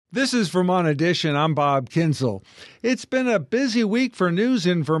This is Vermont Edition. I'm Bob Kinzel. It's been a busy week for news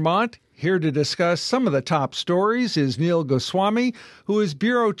in Vermont. Here to discuss some of the top stories is Neil Goswami, who is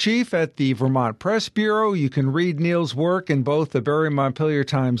bureau chief at the Vermont Press Bureau. You can read Neil's work in both the Barre-Montpelier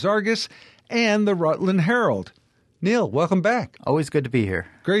Times-Argus and the Rutland Herald. Neil, welcome back. Always good to be here.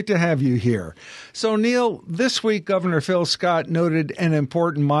 Great to have you here. So, Neil, this week Governor Phil Scott noted an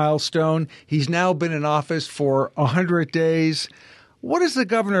important milestone. He's now been in office for 100 days. What does the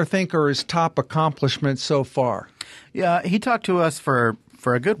governor think are his top accomplishments so far? Yeah, he talked to us for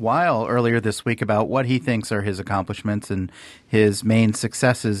a good while earlier this week about what he thinks are his accomplishments and his main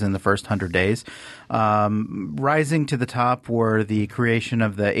successes in the first 100 days. Rising to the top were the creation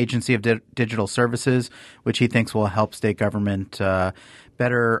of the Agency of Digital Services, which he thinks will help state government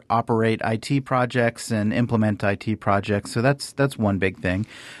better operate IT projects and implement IT projects. So that's one big thing.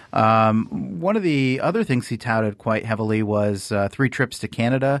 One of the other things he touted quite heavily was 3 trips to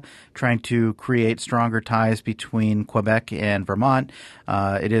Canada, trying to create stronger ties between Quebec and Vermont.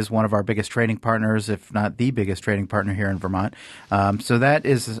 It is one of our biggest trading partners, if not the biggest trading partner here in Vermont. So that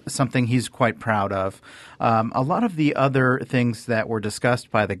is something he's quite proud of. A lot of the other things that were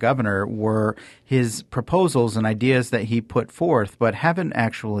discussed by the governor were his proposals and ideas that he put forth, but haven't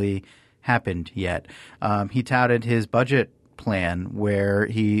actually happened yet. He touted his budget plan where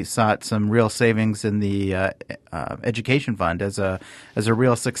he sought some real savings in the education fund as a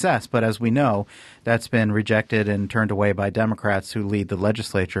real success. But as we know, that's been rejected and turned away by Democrats who lead the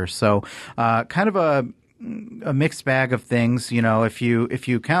legislature. So kind of a mixed bag of things. You know, if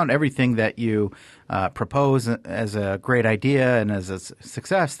you count everything that you propose as a great idea and as a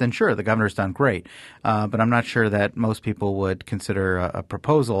success, then sure, the governor's done great. But I'm not sure that most people would consider a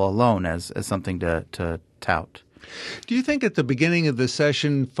proposal alone as something to tout. Do you think at the beginning of the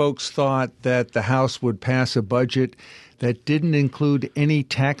session, folks thought that the House would pass a budget that didn't include any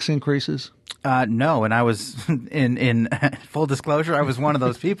tax increases? No, and I was in full disclosure, I was one of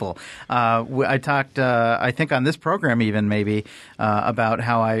those people. I talked, I think on this program even maybe, about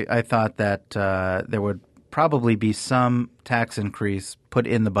how I thought that there would probably be some tax increase put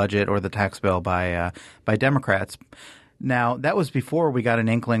in the budget or the tax bill by Democrats. Now, that was before we got an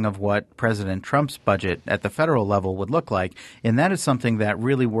inkling of what President Trump's budget at the federal level would look like, and that is something that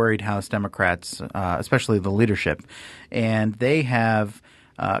really worried House Democrats, especially the leadership. And they have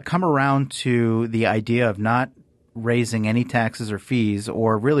come around to the idea of not raising any taxes or fees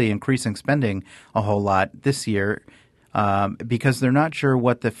or really increasing spending a whole lot this year because they're not sure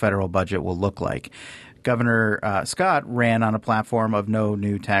what the federal budget will look like. Governor Scott ran on a platform of no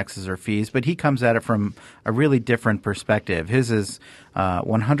new taxes or fees, but he comes at it from a really different perspective. His is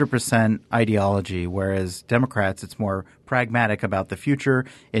 100% ideology, whereas Democrats, it's more pragmatic about the future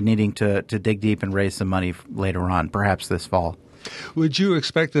and needing to dig deep and raise some money later on, perhaps this fall. Would you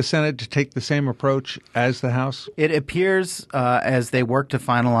expect the Senate to take the same approach as the House? It appears as they work to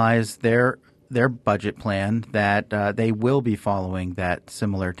finalize their budget plan that they will be following that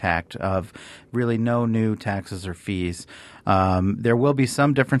similar tact of really no new taxes or fees. There will be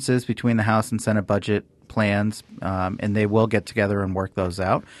some differences between the House and Senate budget plans, and they will get together and work those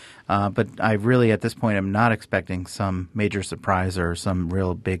out. But I really, at this point, am not expecting some major surprise or some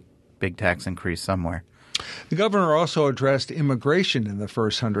real big tax increase somewhere. The governor also addressed immigration in the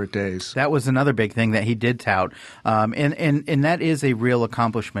first 100 days. That was another big thing that he did tout, and that is a real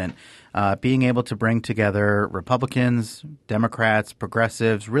accomplishment. Being able to bring together Republicans, Democrats,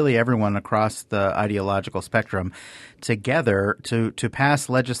 progressives, really everyone across the ideological spectrum together to pass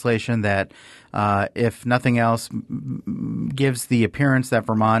legislation that, if nothing else, gives the appearance that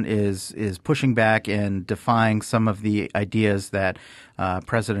Vermont is pushing back and defying some of the ideas that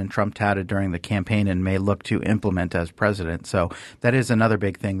President Trump touted during the campaign and may look to implement as president. So that is another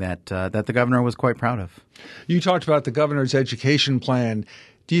big thing that the governor was quite proud of. You talked about the governor's education plan.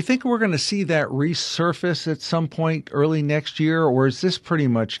 Do you think we're going to see that resurface at some point early next year, or is this pretty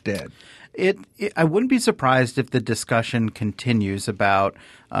much dead? I wouldn't be surprised if the discussion continues about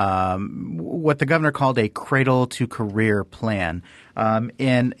what the governor called a cradle-to-career plan.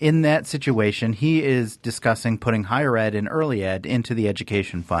 And in that situation, he is discussing putting higher ed and early ed into the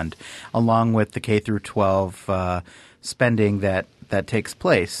education fund, along with the K-12 spending that takes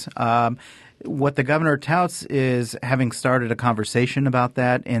place. What the governor touts is having started a conversation about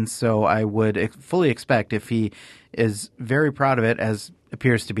that, and so I would fully expect, if he is very proud of it, as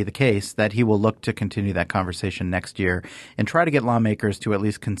appears to be the case, that he will look to continue that conversation next year and try to get lawmakers to at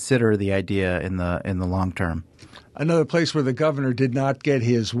least consider the idea in the long term. Another place where the governor did not get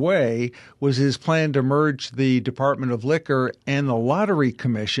his way was his plan to merge the Department of Liquor and the Lottery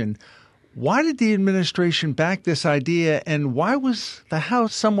Commission. Why did the administration back this idea, and why was the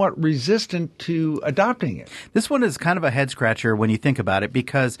House somewhat resistant to adopting it? This one is kind of a head-scratcher when you think about it,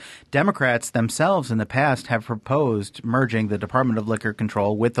 because Democrats themselves in the past have proposed merging the Department of Liquor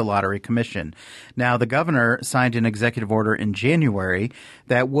Control with the Lottery Commission. Now, the governor signed an executive order in January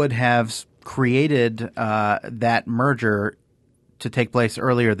that would have created that merger to take place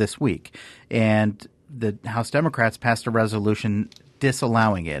earlier this week. And the House Democrats passed a resolution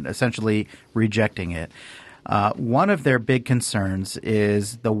disallowing it, essentially rejecting it. One of their big concerns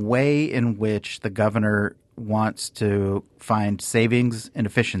is the way in which the governor wants to find savings and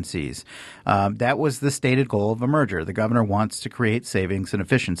efficiencies. That was the stated goal of a merger. The governor wants to create savings and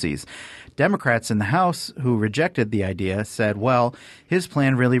efficiencies. Democrats in the House who rejected the idea said, well, his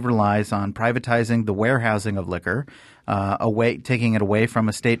plan really relies on privatizing the warehousing of liquor, taking it away from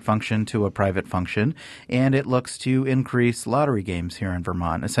a state function to a private function, and it looks to increase lottery games here in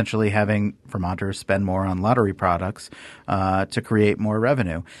Vermont, essentially having Vermonters spend more on lottery products to create more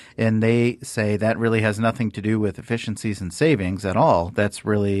revenue. And they say that really has nothing to do with efficiencies and savings at all. That's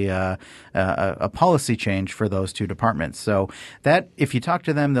really a policy change for those two departments. So that, if you talk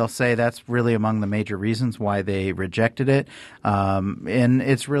to them, they'll say that's really among the major reasons why they rejected it. And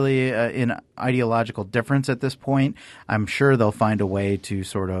it's really an ideological difference at this point. I'm sure they'll find a way to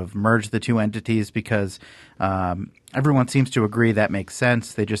sort of merge the two entities because everyone seems to agree that makes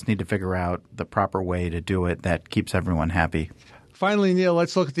sense. They just need to figure out the proper way to do it that keeps everyone happy. Finally, Neil,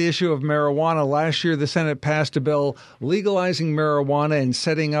 let's look at the issue of marijuana. Last year, the Senate passed a bill legalizing marijuana and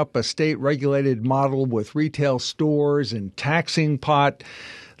setting up a state-regulated model with retail stores and taxing pot.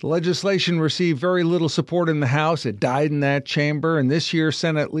 The legislation received very little support in the House. It died in that chamber, and this year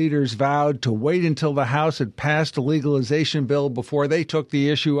Senate leaders vowed to wait until the House had passed a legalization bill before they took the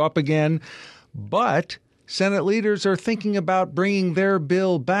issue up again. But Senate leaders are thinking about bringing their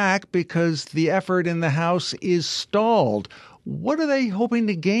bill back because the effort in the House is stalled. What are they hoping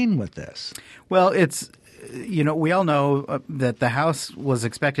to gain with this? Well, we all know that the House was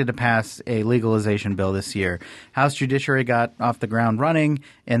expected to pass a legalization bill this year. House Judiciary got off the ground running,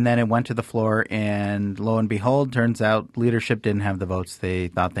 and then it went to the floor, and lo and behold, turns out leadership didn't have the votes they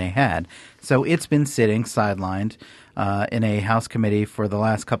thought they had. So it's been sitting sidelined in a House committee for the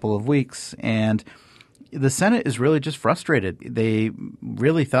last couple of weeks, and the Senate is really just frustrated. They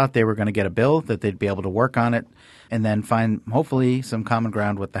really thought they were going to get a bill, that they'd be able to work on it, and then find, hopefully, some common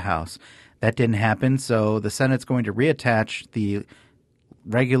ground with the House. That didn't happen, so the Senate's going to reattach the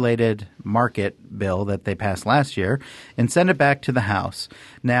regulated market bill that they passed last year and send it back to the House.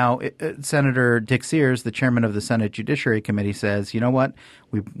 Now, Senator Dick Sears, the chairman of the Senate Judiciary Committee, says, you know what,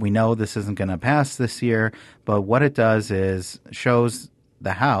 we know this isn't going to pass this year, but what it does is shows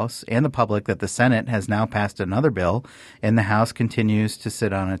the House and the public that the Senate has now passed another bill and the House continues to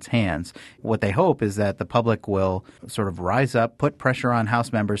sit on its hands. What they hope is that the public will sort of rise up, put pressure on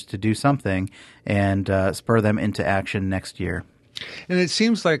House members to do something, and spur them into action next year. And it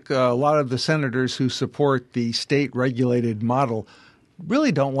seems like a lot of the senators who support the state-regulated model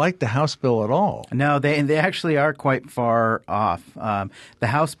really don't like the House bill at all. No, they actually are quite far off. The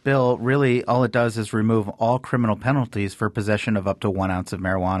House bill really, all it does is remove all criminal penalties for possession of up to 1 ounce of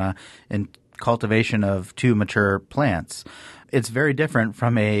marijuana and cultivation of 2 mature plants. It's very different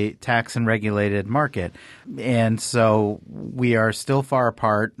from a tax and regulated market. And so we are still far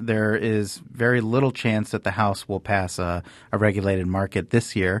apart. There is very little chance that the House will pass a regulated market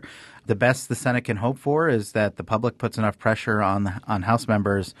this year. The best the Senate can hope for is that the public puts enough pressure on House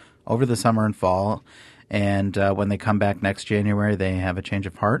members over the summer and fall, and when they come back next January, they have a change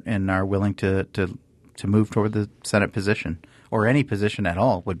of heart and are willing to move toward the Senate position, or any position at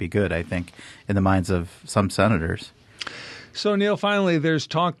all would be good, I think, in the minds of some senators. So, Neil, finally, there's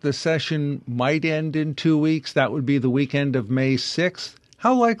talk the session might end in 2 weeks. That would be the weekend of May 6th.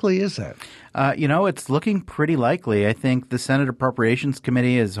 How likely is that? It's looking pretty likely. I think the Senate Appropriations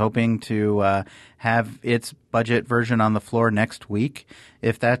Committee is hoping to have its budget version on the floor next week.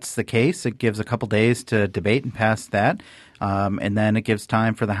 If that's the case, it gives a couple days to debate and pass that. And then it gives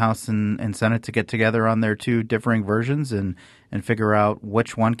time for the House and Senate to get together on their 2 differing versions and figure out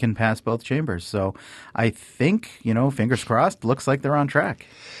which one can pass both chambers. So I think, fingers crossed, looks like they're on track.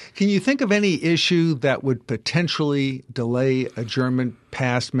 Can you think of any issue that would potentially delay adjournment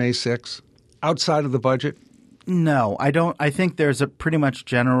past May 6th outside of the budget? No, I don't. I think there's a pretty much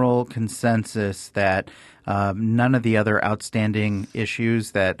general consensus that none of the other outstanding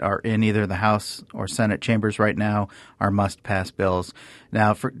issues that are in either the House or Senate chambers right now are must-pass bills.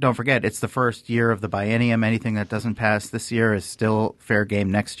 Now, don't forget, it's the first year of the biennium. Anything that doesn't pass this year is still fair game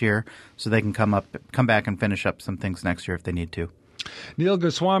next year, so they can come back and finish up some things next year if they need to. Neil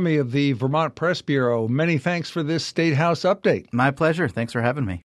Goswami of the Vermont Press Bureau, many thanks for this State House update. My pleasure. Thanks for having me.